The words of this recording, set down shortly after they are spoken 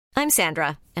I'm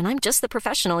Sandra, and I'm just the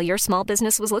professional your small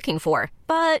business was looking for.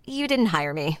 But you didn't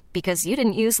hire me because you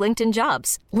didn't use LinkedIn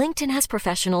Jobs. LinkedIn has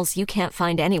professionals you can't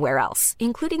find anywhere else,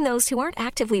 including those who aren't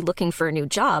actively looking for a new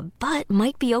job, but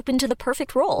might be open to the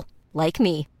perfect role, like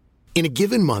me. In a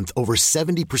given month, over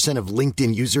 70% of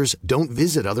LinkedIn users don't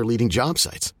visit other leading job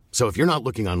sites. So if you're not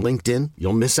looking on LinkedIn,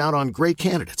 you'll miss out on great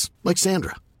candidates like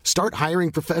Sandra. Start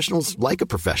hiring professionals like a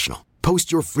professional.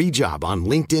 Post your free job on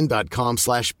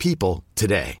linkedin.com/people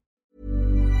today.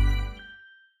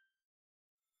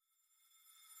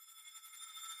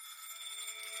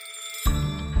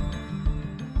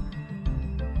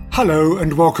 Hello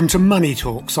and welcome to Money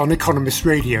Talks on Economist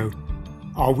Radio,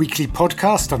 our weekly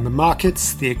podcast on the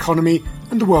markets, the economy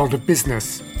and the world of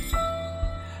business.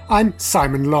 I'm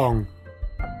Simon Long.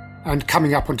 And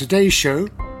coming up on today's show,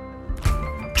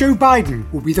 Joe Biden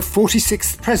will be the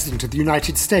 46th President of the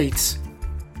United States.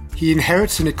 He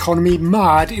inherits an economy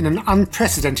marred in an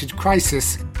unprecedented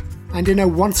crisis and in a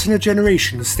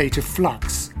once-in-a-generation state of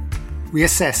flux. We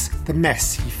assess the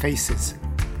mess he faces.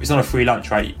 It's not a free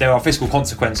lunch, right? There are fiscal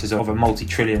consequences of a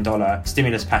multi-trillion-dollar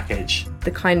stimulus package.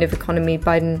 The kind of economy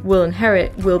Biden will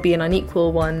inherit will be an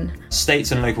unequal one.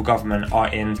 States and local government are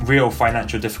in real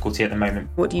financial difficulty at the moment.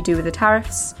 What do you do with the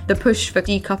tariffs? The push for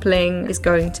decoupling is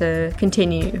going to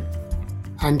continue.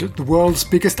 And the world's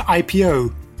biggest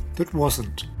IPO that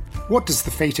wasn't. What does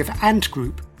the fate of Ant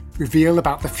Group reveal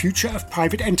about the future of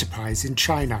private enterprise in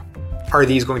China? Are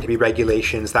these going to be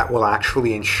regulations that will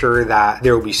actually ensure that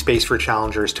there will be space for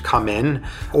challengers to come in?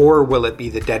 Or will it be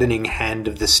the deadening hand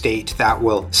of the state that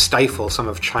will stifle some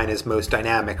of China's most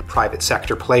dynamic private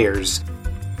sector players?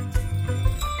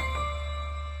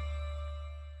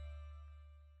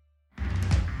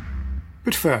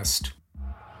 But first,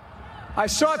 I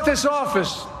sought this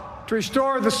office to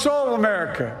restore the soul of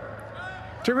America,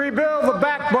 to rebuild the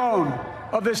backbone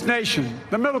of this nation,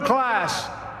 the middle class,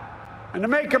 and to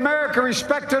make America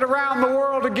respected around the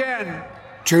world again.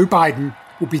 Joe Biden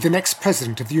will be the next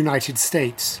president of the United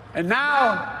States. And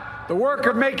now, the work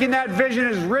of making that vision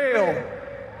is real.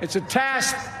 It's a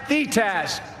task, the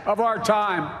task of our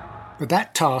time. But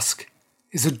that task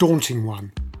is a daunting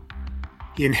one.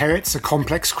 He inherits a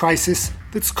complex crisis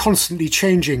that's constantly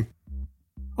changing.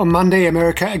 On Monday,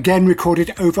 America again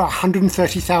recorded over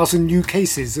 130,000 new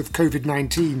cases of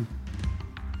COVID-19,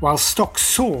 while stocks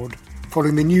soared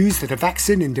following the news that a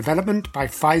vaccine in development by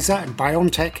Pfizer and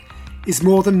BioNTech is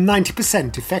more than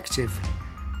 90% effective.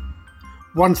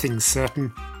 One thing's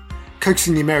certain,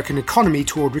 coaxing the American economy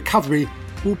toward recovery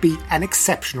will be an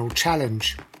exceptional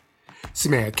challenge.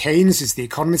 Soumaya Keynes is the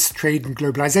Economist Trade and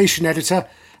Globalization Editor,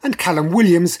 and Callum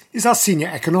Williams is our Senior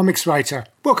Economics Writer.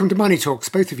 Welcome to Money Talks,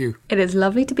 both of you. It is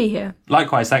lovely to be here.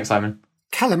 Likewise, thanks, Simon.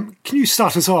 Callum, can you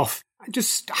start us off?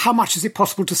 Just how much is it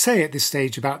possible to say at this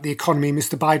stage about the economy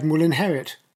Mr. Biden will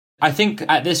inherit? I think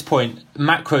at this point,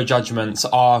 macro judgments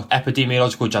are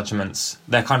epidemiological judgments.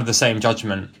 They're kind of the same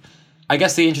judgment. I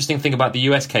guess the interesting thing about the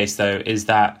US case, though, is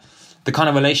that the kind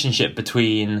of relationship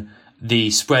between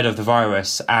the spread of the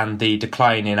virus and the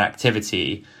decline in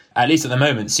activity, at least at the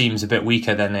moment, seems a bit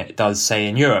weaker than it does, say,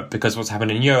 in Europe, because what's happened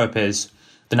in Europe is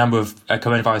the number of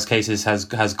coronavirus cases has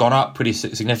gone up pretty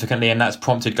significantly, and that's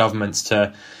prompted governments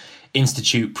to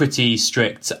institute pretty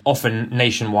strict, often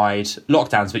nationwide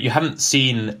lockdowns. But you haven't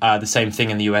seen the same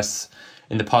thing in the US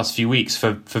in the past few weeks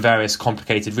for various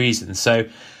complicated reasons. So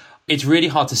it's really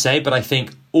hard to say, but I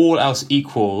think all else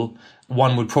equal,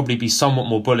 one would probably be somewhat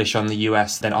more bullish on the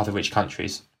US than other rich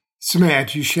countries. Soumaya,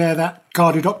 do you share that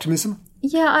guarded optimism?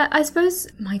 Yeah, I suppose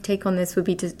my take on this would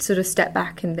be to sort of step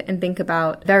back and think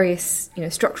about various,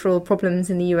 structural problems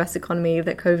in the US economy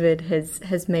that COVID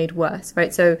has made worse,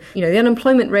 right? So, the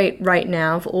unemployment rate right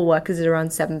now for all workers is around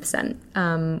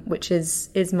 7%, which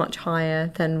is much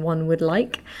higher than one would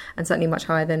like, and certainly much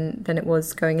higher than it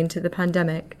was going into the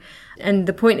pandemic. And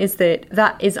the point is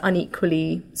that is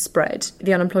unequally spread.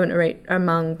 The unemployment rate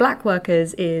among black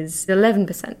workers is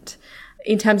 11%.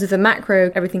 In terms of the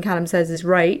macro, everything Callum says is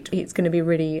right. It's going to be a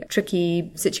really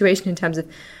tricky situation in terms of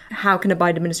how can a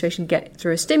Biden administration get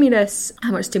through a stimulus, how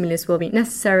much stimulus will be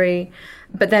necessary.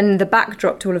 But then the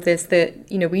backdrop to all of this, that,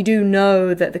 we do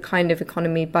know that the kind of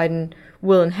economy Biden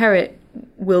will inherit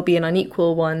will be an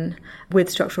unequal one with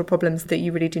structural problems that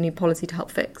you really do need policy to help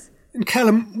fix. And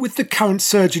Callum, with the current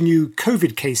surge in new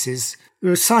COVID cases,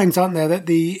 there are signs, aren't there, that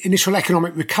the initial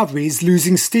economic recovery is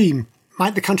losing steam.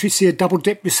 Might the country see a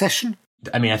double-dip recession?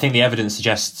 I mean, I think the evidence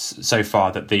suggests so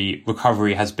far that the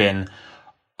recovery has been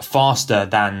faster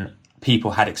than people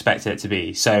had expected it to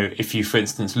be. So if you, for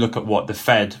instance, look at what the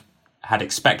Fed had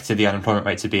expected the unemployment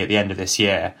rate to be at the end of this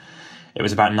year, it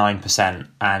was about 9%,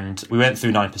 and we went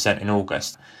through 9% in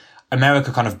August.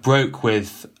 America kind of broke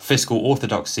with fiscal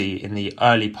orthodoxy in the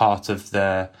early part of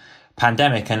the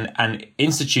pandemic and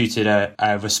instituted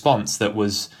a response that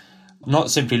was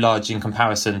not simply large in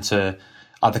comparison to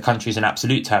other countries in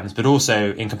absolute terms, but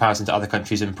also in comparison to other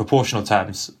countries in proportional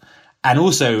terms, and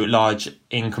also large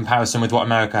in comparison with what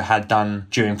America had done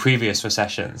during previous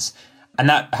recessions. And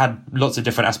that had lots of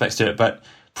different aspects to it, but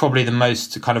probably the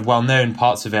most kind of well-known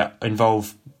parts of it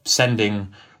involve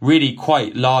sending really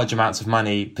quite large amounts of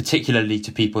money, particularly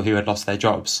to people who had lost their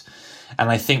jobs. And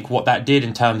I think what that did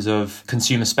in terms of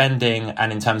consumer spending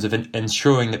and in terms of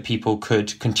ensuring that people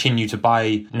could continue to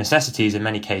buy necessities in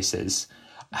many cases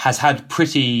has had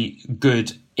pretty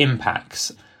good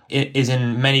impacts. It is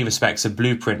in many respects a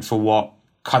blueprint for what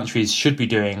countries should be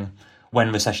doing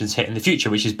when recessions hit in the future,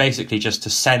 which is basically just to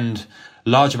send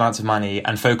large amounts of money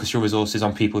and focus your resources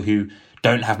on people who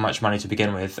don't have much money to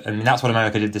begin with. And that's what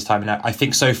America did this time. And I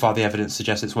think so far the evidence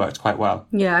suggests it's worked quite well.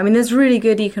 Yeah, I mean, there's really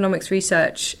good economics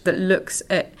research that looks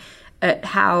at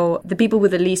how the people with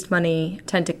the least money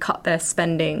tend to cut their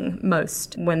spending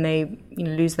most when they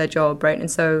lose their job, right?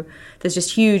 And so there's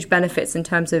just huge benefits in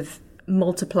terms of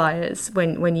multipliers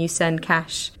when you send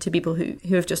cash to people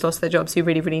who have just lost their jobs, who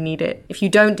really, really need it. If you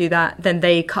don't do that, then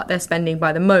they cut their spending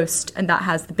by the most, and that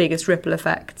has the biggest ripple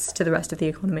effects to the rest of the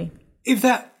economy. If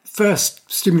that first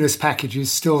stimulus package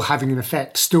is still having an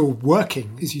effect, still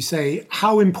working, as you say,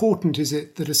 how important is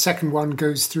it that a second one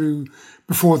goes through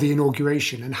before the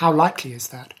inauguration, and how likely is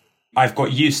that? I've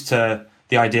got used to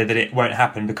the idea that it won't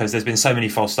happen because there's been so many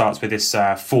false starts with this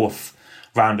fourth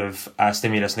round of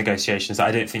stimulus negotiations that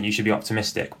I don't think you should be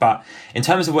optimistic. But in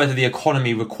terms of whether the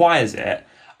economy requires it,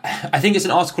 I think it's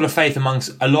an article of faith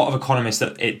amongst a lot of economists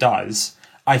that it does.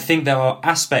 I think there are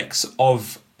aspects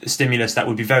of stimulus that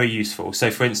would be very useful.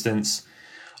 So, for instance,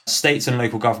 states and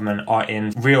local government are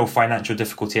in real financial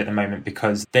difficulty at the moment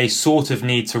because they sort of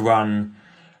need to run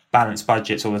balanced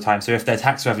budgets all the time. So if their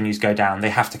tax revenues go down, they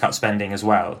have to cut spending as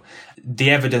well. The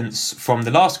evidence from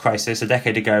the last crisis a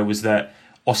decade ago was that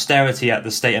austerity at the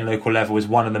state and local level is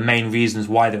one of the main reasons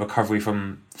why the recovery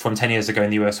from 10 years ago in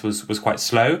the US was quite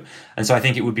slow. And so I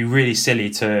think it would be really silly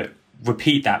to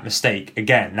repeat that mistake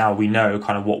again. Now we know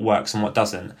kind of what works and what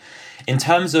doesn't. In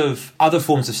terms of other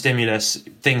forms of stimulus,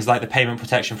 things like the payment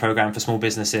protection program for small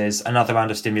businesses, another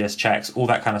round of stimulus checks, all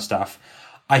that kind of stuff,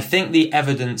 I think the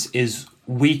evidence is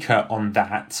weaker on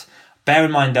that. Bear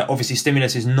in mind that obviously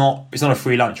stimulus it's not a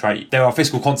free lunch, right? There are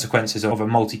fiscal consequences of a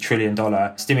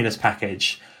multi-trillion-dollar stimulus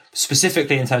package.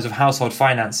 Specifically in terms of household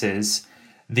finances,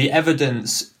 the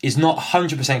evidence is not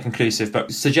 100% conclusive,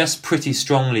 but suggests pretty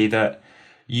strongly that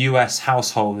US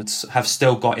households have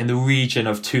still got in the region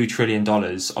of $2 trillion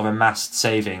of amassed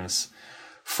savings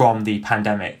from the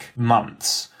pandemic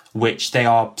months, which they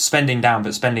are spending down,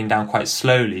 but spending down quite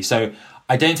slowly. So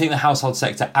I don't think the household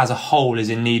sector as a whole is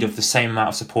in need of the same amount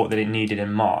of support that it needed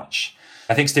in March.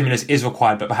 I think stimulus is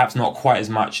required, but perhaps not quite as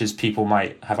much as people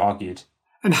might have argued.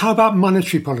 And how about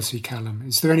monetary policy, Callum?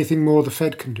 Is there anything more the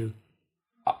Fed can do?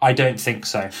 I don't think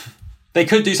so. They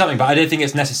could do something, but I don't think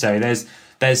it's necessary.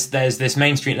 There's this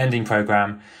Main Street lending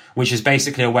program, which is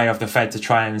basically a way of the Fed to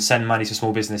try and send money to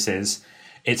small businesses.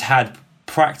 It's had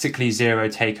practically zero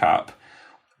take-up.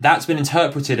 That's been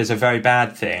interpreted as a very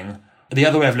bad thing. The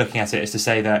other way of looking at it is to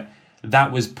say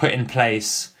that was put in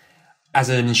place as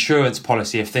an insurance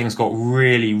policy if things got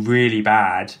really, really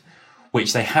bad,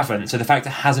 which they haven't. So the fact it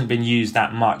hasn't been used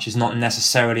that much is not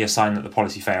necessarily a sign that the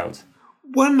policy failed.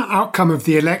 One outcome of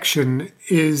the election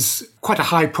is quite a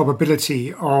high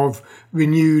probability of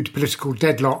renewed political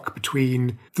deadlock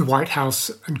between the White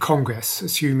House and Congress,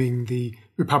 assuming the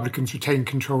Republicans retain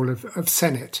control of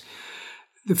Senate.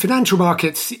 The financial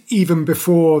markets, even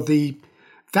before the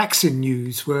vaccine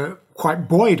news, were quite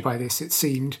buoyed by this, it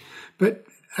seemed. But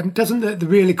doesn't the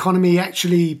real economy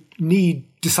actually need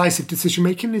decisive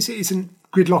decision-making? Isn't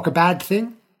gridlock a bad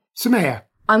thing? Sumaya?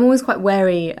 I'm always quite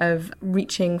wary of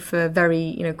reaching for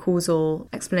very, causal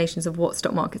explanations of what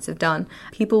stock markets have done.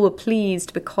 People were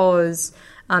pleased because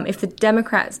if the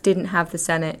Democrats didn't have the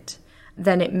Senate,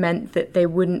 then it meant that they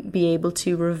wouldn't be able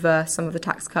to reverse some of the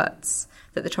tax cuts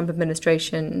that the Trump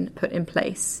administration put in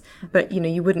place. But,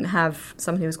 you wouldn't have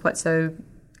someone who was quite so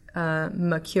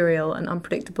mercurial and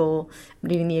unpredictable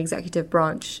leading the executive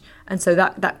branch. And so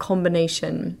that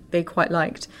combination they quite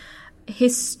liked.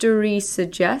 History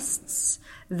suggests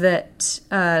that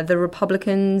the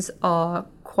Republicans are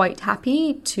quite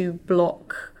happy to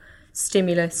block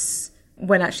stimulus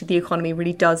when actually the economy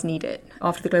really does need it.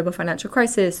 After the global financial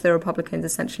crisis, the Republicans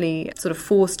essentially sort of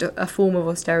forced a form of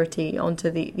austerity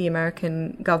onto the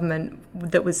American government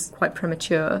that was quite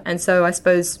premature. And so I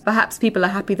suppose perhaps people are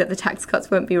happy that the tax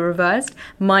cuts won't be reversed.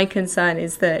 My concern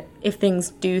is that if things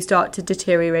do start to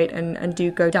deteriorate and do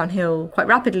go downhill quite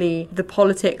rapidly, the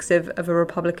politics of a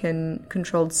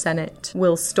Republican-controlled Senate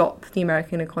will stop the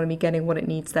American economy getting what it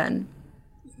needs then.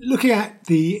 Looking at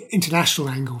the international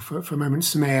angle for a moment,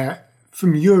 Soumaya,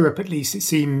 from Europe at least, it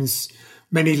seems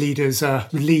many leaders are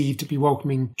relieved to be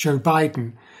welcoming Joe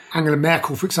Biden. Angela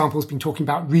Merkel, for example, has been talking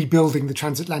about rebuilding the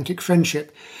transatlantic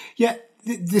friendship. Yet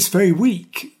this very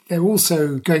week, they're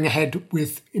also going ahead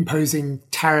with imposing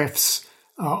tariffs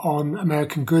on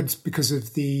American goods because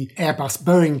of the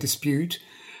Airbus-Boeing dispute.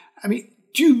 I mean,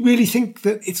 do you really think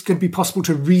that it's going to be possible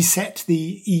to reset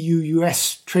the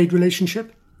EU-US trade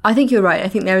relationship? I think you're right. I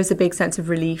think there is a big sense of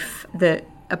relief that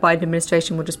a Biden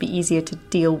administration will just be easier to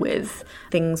deal with.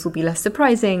 Things will be less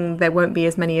surprising. There won't be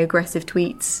as many aggressive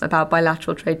tweets about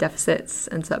bilateral trade deficits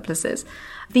and surpluses.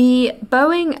 The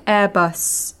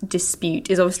Boeing-Airbus dispute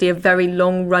is obviously a very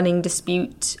long-running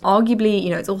dispute. Arguably,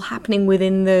 it's all happening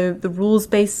within the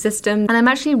rules-based system. And I'm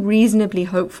actually reasonably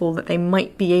hopeful that they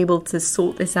might be able to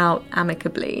sort this out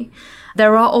amicably.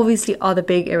 There are obviously other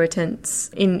big irritants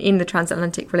in the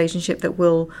transatlantic relationship that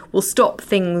will stop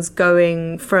things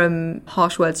going from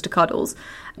harsh words to cuddles.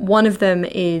 One of them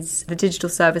is the digital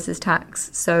services tax.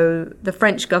 So the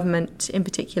French government in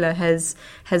particular has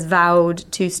vowed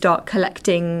to start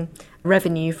collecting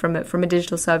revenue from a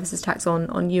digital services tax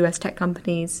on US tech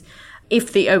companies.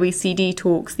 If the OECD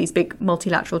talks, these big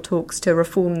multilateral talks to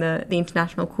reform the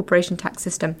international corporation tax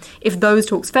system, if those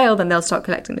talks fail, then they'll start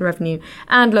collecting the revenue.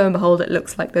 And lo and behold, it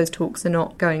looks like those talks are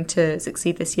not going to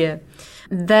succeed this year.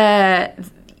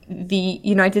 The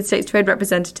United States Trade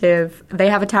Representative, they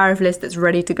have a tariff list that's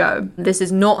ready to go. This is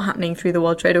not happening through the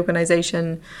World Trade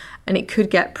Organization, and it could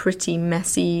get pretty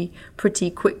messy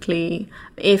pretty quickly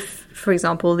if, for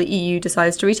example, the EU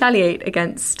decides to retaliate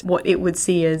against what it would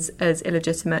see as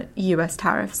illegitimate US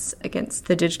tariffs against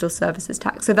the digital services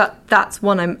tax. So that's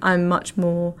one I'm much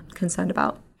more concerned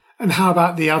about. And how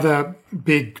about the other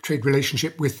big trade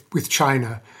relationship with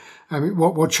China? I mean,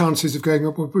 what chances of going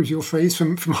up, what was your phrase,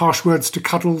 from harsh words to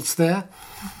cuddles there?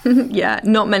 Yeah,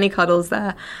 not many cuddles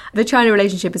there. The China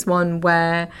relationship is one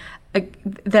where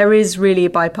there is really a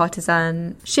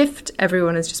bipartisan shift.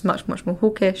 Everyone is just much, much more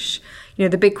hawkish.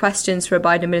 The big questions for a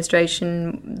Biden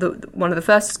administration, one of the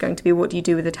first is going to be, what do you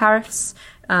do with the tariffs?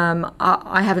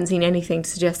 I haven't seen anything to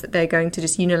suggest that they're going to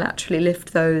just unilaterally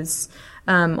lift those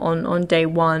on day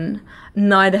one.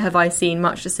 Neither have I seen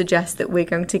much to suggest that we're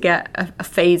going to get a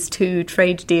phase 2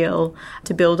 trade deal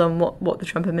to build on what the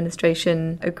Trump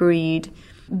administration agreed.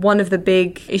 One of the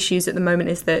big issues at the moment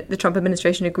is that the Trump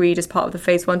administration agreed as part of the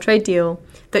phase 1 trade deal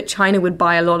that China would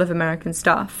buy a lot of American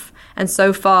stuff. And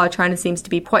so far, China seems to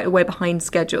be quite a way behind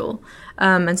schedule.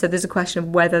 And so there's a question of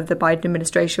whether the Biden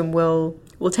administration will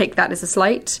take that as a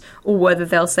slight, or whether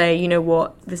they'll say, you know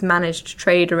what, this managed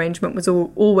trade arrangement was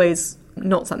always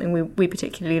not something we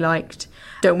particularly liked.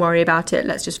 Don't worry about it.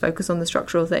 Let's just focus on the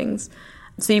structural things.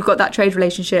 So you've got that trade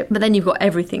relationship, but then you've got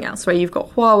everything else, right? You've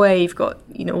got Huawei, you've got,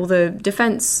 all the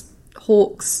defense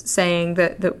hawks saying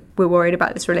that we're worried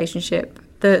about this relationship.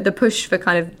 The push for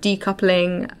kind of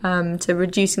decoupling to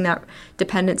reducing that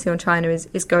dependency on China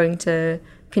is going to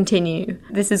continue.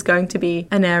 This is going to be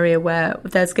an area where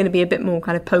there's going to be a bit more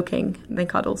kind of poking than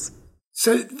cuddles.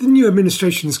 So the new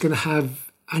administration is going to have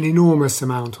an enormous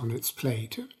amount on its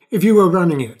plate. If you were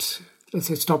running it,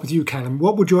 let's start with you, Callum,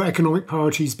 what would your economic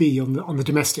priorities be on the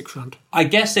domestic front? I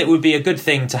guess it would be a good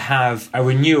thing to have a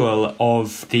renewal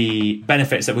of the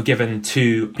benefits that were given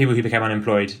to people who became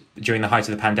unemployed during the height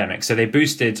of the pandemic. So they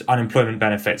boosted unemployment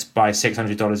benefits by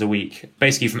 $600 a week,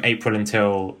 basically from April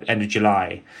until end of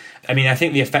July. I mean, I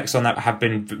think the effects on that have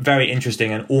been very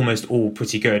interesting and almost all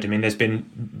pretty good. I mean, there's been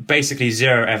basically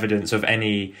zero evidence of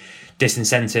any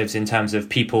disincentives in terms of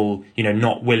people,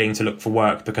 not willing to look for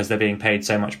work because they're being paid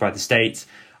so much by the state.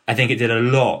 I think it did a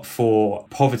lot for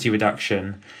poverty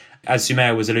reduction. As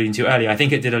Soumaya was alluding to earlier, I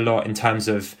think it did a lot in terms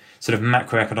of sort of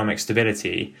macroeconomic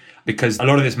stability, because a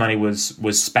lot of this money was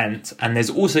spent. And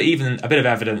there's also even a bit of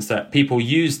evidence that people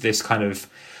use this kind of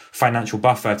financial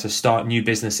buffer to start new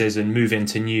businesses and move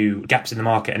into new gaps in the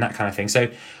market and that kind of thing. So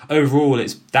overall,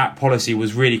 that policy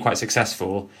was really quite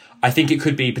successful. I think it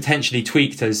could be potentially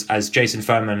tweaked, as Jason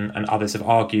Furman and others have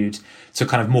argued, to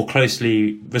kind of more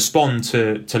closely respond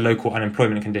to local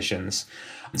unemployment conditions.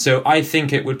 So I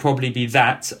think it would probably be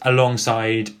that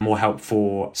alongside more help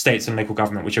for states and local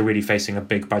government, which are really facing a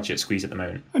big budget squeeze at the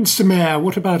moment. And Soumaya,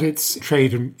 what about its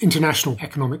trade and international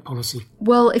economic policy?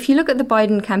 Well, if you look at the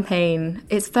Biden campaign,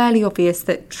 it's fairly obvious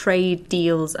that trade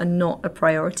deals are not a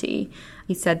priority.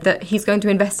 He said that he's going to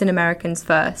invest in Americans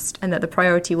first and that the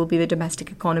priority will be the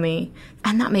domestic economy.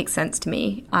 And that makes sense to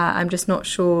me. I'm just not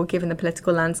sure, given the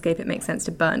political landscape, it makes sense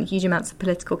to burn huge amounts of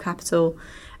political capital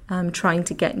trying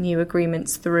to get new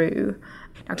agreements through.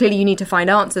 Now, clearly you need to find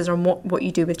answers on what you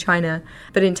do with China.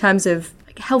 But in terms of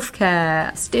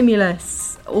healthcare,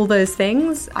 stimulus, all those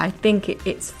things, I think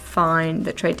it's fine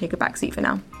that trade take a backseat for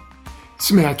now.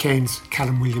 Soumaya Keynes,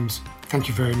 Callum Williams, thank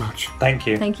you very much. Thank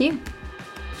you. Thank you.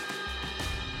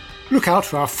 Look out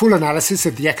for our full analysis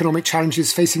of the economic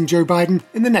challenges facing Joe Biden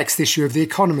in the next issue of The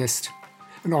Economist.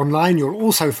 And online you'll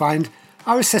also find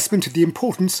our assessment of the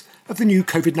importance of the new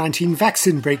COVID-19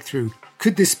 vaccine breakthrough.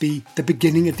 Could this be the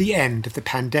beginning of the end of the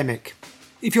pandemic?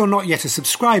 If you're not yet a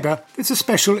subscriber, there's a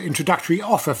special introductory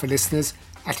offer for listeners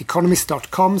at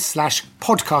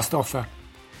economist.com/podcast offer.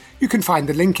 You can find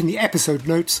the link in the episode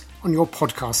notes on your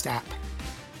podcast app.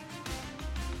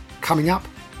 Coming up,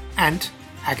 Ant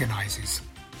agonises.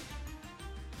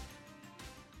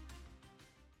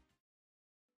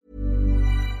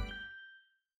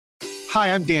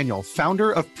 Hi, I'm Daniel,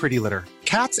 founder of Pretty Litter.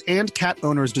 Cats and cat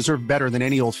owners deserve better than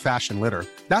any old-fashioned litter.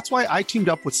 That's why I teamed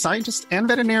up with scientists and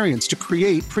veterinarians to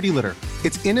create Pretty Litter.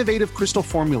 Its innovative crystal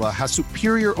formula has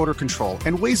superior odor control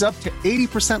and weighs up to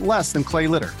 80% less than clay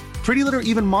litter. Pretty Litter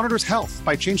even monitors health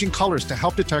by changing colors to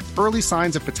help detect early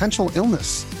signs of potential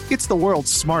illness. It's the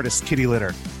world's smartest kitty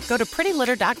litter. Go to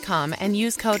prettylitter.com and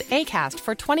use code ACAST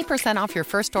for 20% off your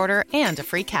first order and a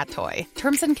free cat toy.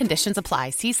 Terms and conditions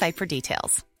apply. See site for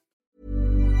details.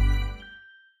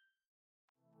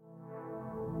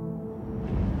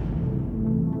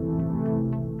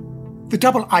 The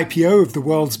double IPO of the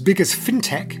world's biggest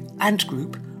fintech, Ant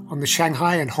Group, on the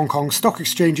Shanghai and Hong Kong stock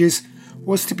exchanges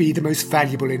was to be the most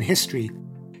valuable in history.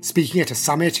 Speaking at a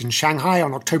summit in Shanghai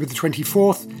on October the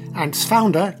 24th, Ant's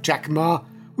founder, Jack Ma,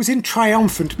 was in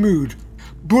triumphant mood,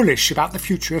 bullish about the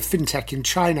future of fintech in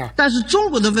China. 但是中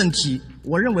国的问题，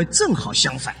我认为正好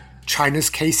相反。 China's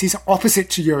case is opposite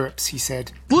to Europe's, he said.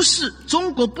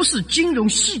 中国不是金融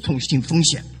系统性风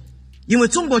险。 因为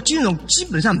中国金融基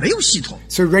本上没有系统。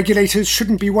 So regulators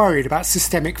shouldn't be worried about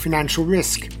systemic financial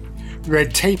risk.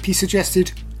 Red tape, he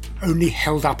suggested, only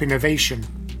held up innovation.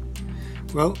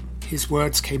 Well, his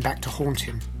words came back to haunt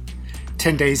him.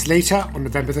 10 days later, on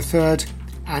November the 3rd,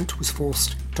 Ant was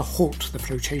forced to halt the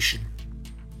flotation.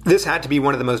 This had to be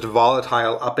one of the most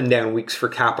volatile up and down weeks for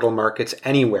capital markets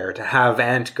anywhere, to have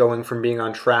Ant going from being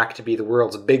on track to be the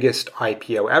world's biggest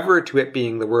IPO ever to it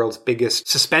being the world's biggest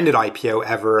suspended IPO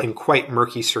ever in quite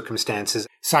murky circumstances.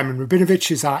 Simon Rabinovich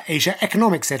is our Asia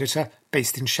economics editor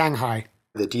based in Shanghai.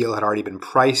 The deal had already been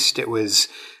priced. It was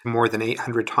more than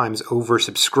 800 times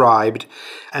oversubscribed.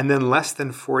 And then less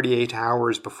than 48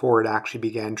 hours before it actually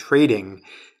began trading,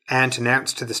 Ant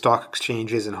announced to the stock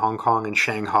exchanges in Hong Kong and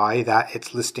Shanghai that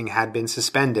its listing had been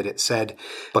suspended. It said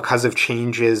because of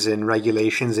changes in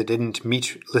regulations, it didn't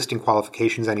meet listing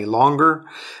qualifications any longer.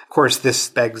 Of course, this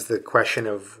begs the question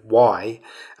of why.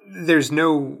 There's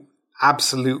no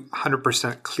absolute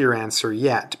 100% clear answer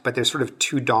yet, but there's sort of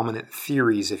two dominant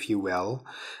theories, if you will.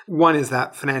 One is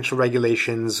that financial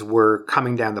regulations were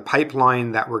coming down the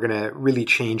pipeline that were going to really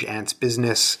change Ant's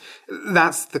business.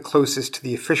 That's the closest to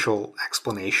the official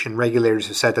explanation. Regulators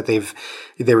have said that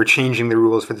they were changing the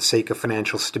rules for the sake of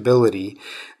financial stability.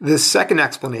 The second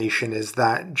explanation is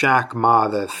that Jack Ma,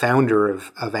 the founder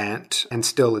of Ant and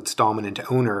still its dominant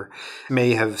owner,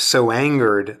 may have so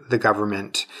angered the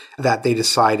government that they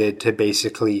decided to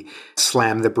basically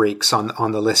slam the brakes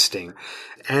on the listing.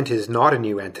 Ant is not a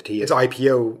new entity. Its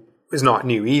IPO is not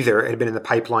new either. It had been in the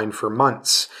pipeline for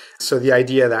months. So the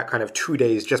idea that kind of 2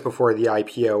 days just before the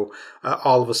IPO,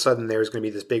 all of a sudden there's going to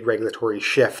be this big regulatory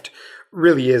shift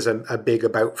really is a big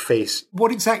about-face.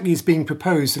 What exactly is being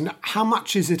proposed, and how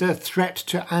much is it a threat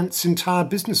to Ant's entire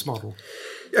business model?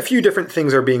 A few different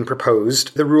things are being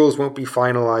proposed. The rules won't be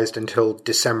finalized until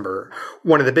December.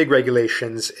 One of the big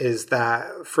regulations is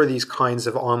that for these kinds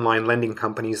of online lending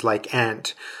companies like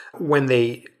Ant, when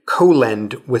they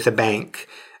co-lend with a bank,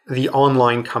 the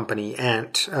online company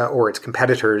Ant or its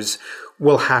competitors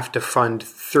will have to fund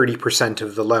 30%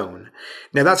 of the loan.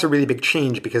 Now that's a really big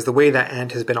change because the way that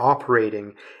Ant has been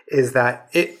operating is that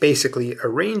it basically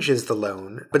arranges the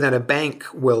loan, but then a bank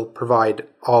will provide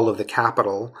all of the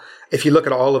capital. If you look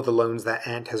at all of the loans that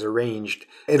Ant has arranged,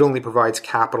 it only provides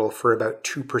capital for about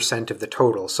 2% of the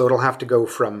total. So it'll have to go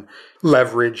from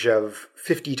leverage of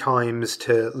 50 times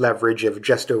to leverage of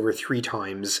just over 3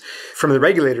 times. From the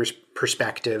regulator's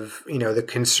perspective, the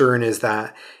concern is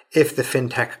that if the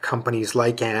fintech companies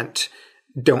like Ant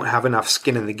don't have enough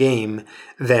skin in the game,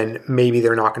 then maybe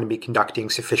they're not going to be conducting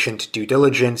sufficient due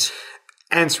diligence.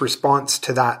 Ant's response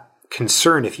to that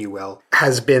concern, if you will,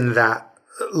 has been that,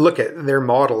 look at their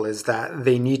model is that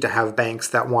they need to have banks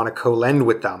that want to co-lend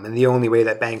with them. And the only way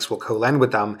that banks will co-lend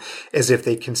with them is if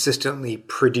they consistently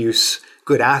produce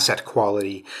good asset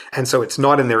quality. And so it's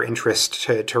not in their interest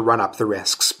to run up the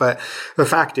risks. But the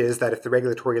fact is that if the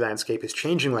regulatory landscape is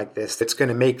changing like this, it's going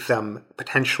to make them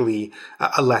potentially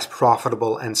a less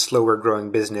profitable and slower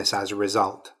growing business as a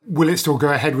result. Will it still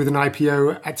go ahead with an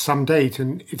IPO at some date?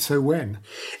 And if so, when?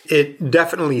 It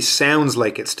definitely sounds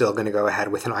like it's still going to go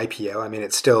ahead with an IPO. I mean,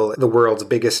 it's still the world's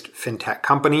biggest fintech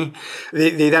company.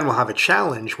 They then will have a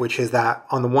challenge, which is that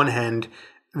on the one hand,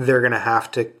 they're going to have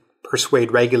to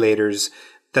persuade regulators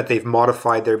that they've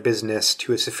modified their business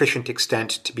to a sufficient extent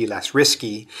to be less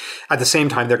risky. At the same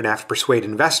time, they're going to have to persuade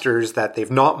investors that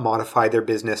they've not modified their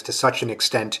business to such an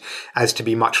extent as to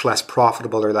be much less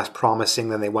profitable or less promising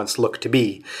than they once looked to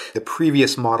be. The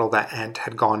previous model that Ant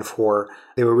had gone for,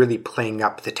 they were really playing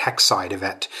up the tech side of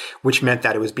it, which meant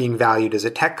that it was being valued as a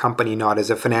tech company, not as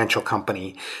a financial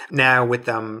company. Now with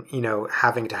them,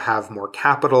 having to have more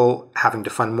capital, having to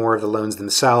fund more of the loans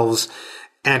themselves,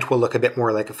 Ant will look a bit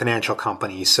more like a financial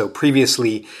company. So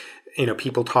previously,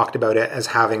 people talked about it as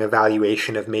having a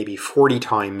valuation of maybe 40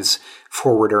 times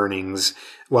forward earnings,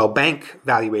 while bank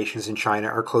valuations in China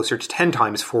are closer to 10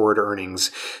 times forward earnings.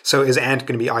 So is Ant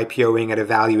going to be IPOing at a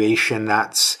valuation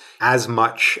that's as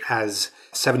much as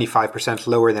 75%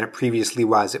 lower than it previously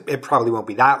was? It probably won't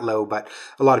be that low, but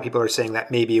a lot of people are saying that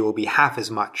maybe it will be half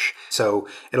as much. So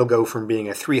it'll go from being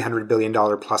a $300 billion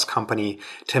plus company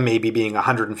to maybe being a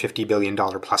 $150 billion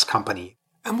plus company.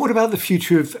 And what about the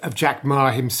future of Jack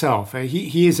Ma himself?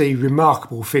 He is a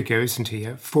remarkable figure, isn't he?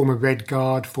 A former Red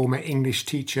Guard, former English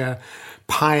teacher,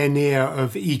 pioneer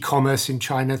of e-commerce in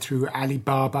China through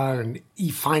Alibaba and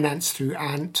e-finance through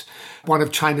Ant, one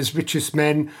of China's richest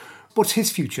men. What's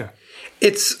his future?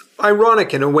 It's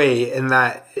ironic in a way in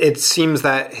that it seems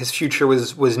that his future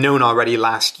was known already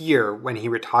last year when he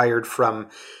retired from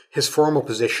his formal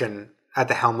position at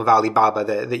the helm of Alibaba,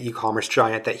 the e-commerce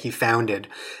giant that he founded.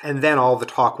 And then all the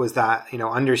talk was that,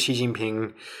 under Xi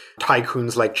Jinping,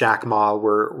 tycoons like Jack Ma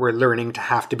were learning to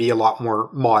have to be a lot more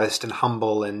modest and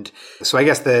humble. And so I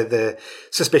guess the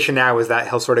suspicion now is that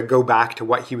he'll sort of go back to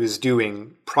what he was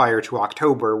doing prior to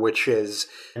October, which is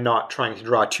not trying to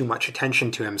draw too much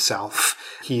attention to himself.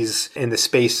 He's, in the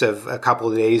space of a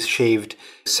couple of days, shaved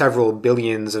several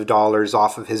billions of dollars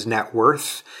off of his net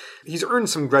worth. He's earned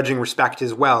some grudging respect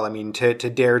as well. I mean, to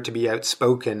dare to be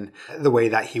outspoken the way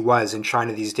that he was in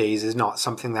China these days is not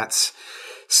something that's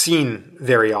seen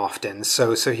very often.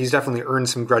 So he's definitely earned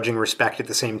some grudging respect at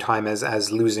the same time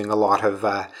as losing a lot of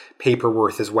paper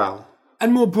worth as well.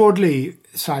 And more broadly,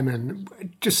 Simon,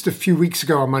 just a few weeks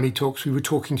ago on Money Talks, we were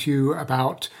talking to you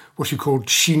about what you called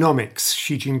Xi-nomics,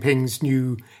 Xi Jinping's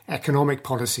new economic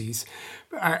policies,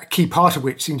 a key part of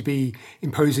which seemed to be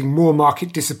imposing more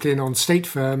market discipline on state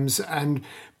firms and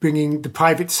bringing the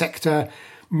private sector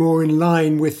more in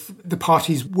line with the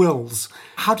party's wills.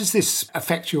 How does this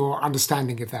affect your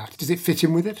understanding of that? Does it fit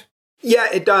in with it? Yeah,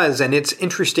 it does. And it's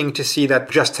interesting to see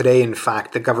that just today, in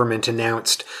fact, the government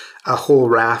announced a whole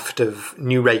raft of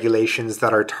new regulations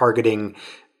that are targeting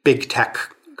big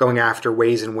tech, going after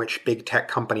ways in which big tech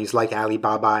companies like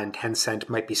Alibaba and Tencent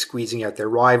might be squeezing out their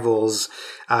rivals,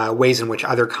 ways in which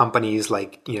other companies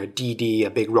like, Didi,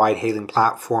 a big ride-hailing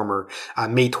platform, or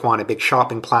Meituan, a big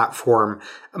shopping platform,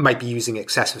 might be using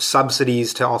excessive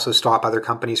subsidies to also stop other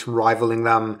companies from rivaling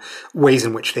them, ways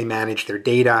in which they manage their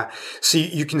data. So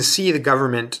you can see the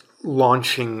government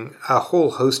launching a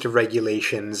whole host of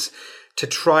regulations to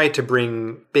try to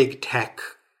bring big tech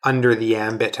under the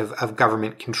ambit of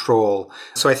government control.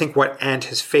 So I think what Ant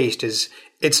has faced is,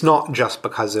 it's not just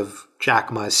because of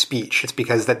Jack Ma's speech. It's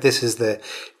because that this is the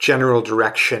general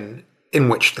direction in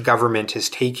which the government is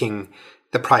taking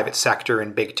the private sector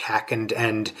and big tech.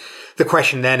 And the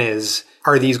question then is,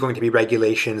 are these going to be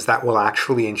regulations that will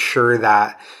actually ensure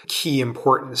that key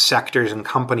important sectors and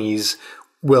companies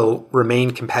will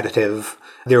remain competitive,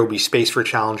 there will be space for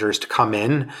challengers to come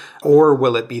in, or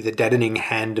will it be the deadening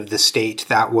hand of the state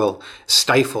that will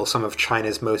stifle some of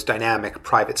China's most dynamic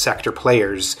private sector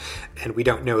players? And we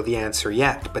don't know the answer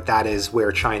yet, but that is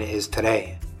where China is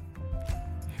today.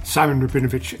 Simon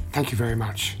Rabinovich, thank you very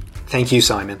much. Thank you,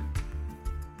 Simon.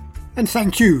 And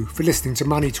thank you for listening to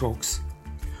Money Talks.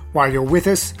 While you're with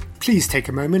us, please take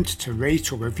a moment to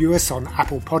rate or review us on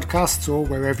Apple Podcasts or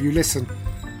wherever you listen.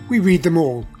 We read them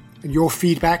all, and your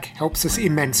feedback helps us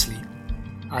immensely.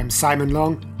 I'm Simon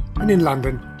Long, and in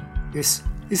London, this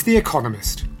is The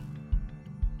Economist.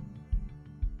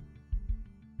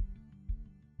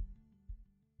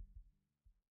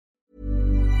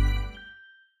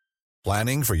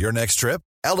 Planning for your next trip?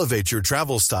 Elevate your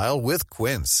travel style with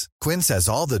Quince. Quince has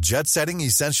all the jet-setting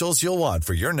essentials you'll want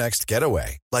for your next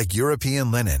getaway, like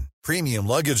European linen, premium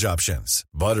luggage options,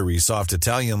 buttery soft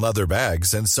Italian leather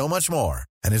bags, and so much more.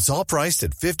 And it's all priced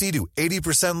at 50 to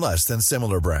 80% less than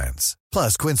similar brands.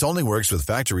 Plus, Quince only works with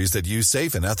factories that use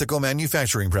safe and ethical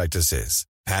manufacturing practices.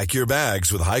 Pack your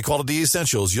bags with high-quality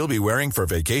essentials you'll be wearing for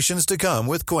vacations to come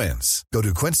with Quince. Go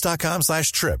to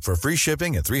quince.com/trip for free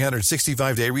shipping and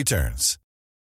 365-day returns.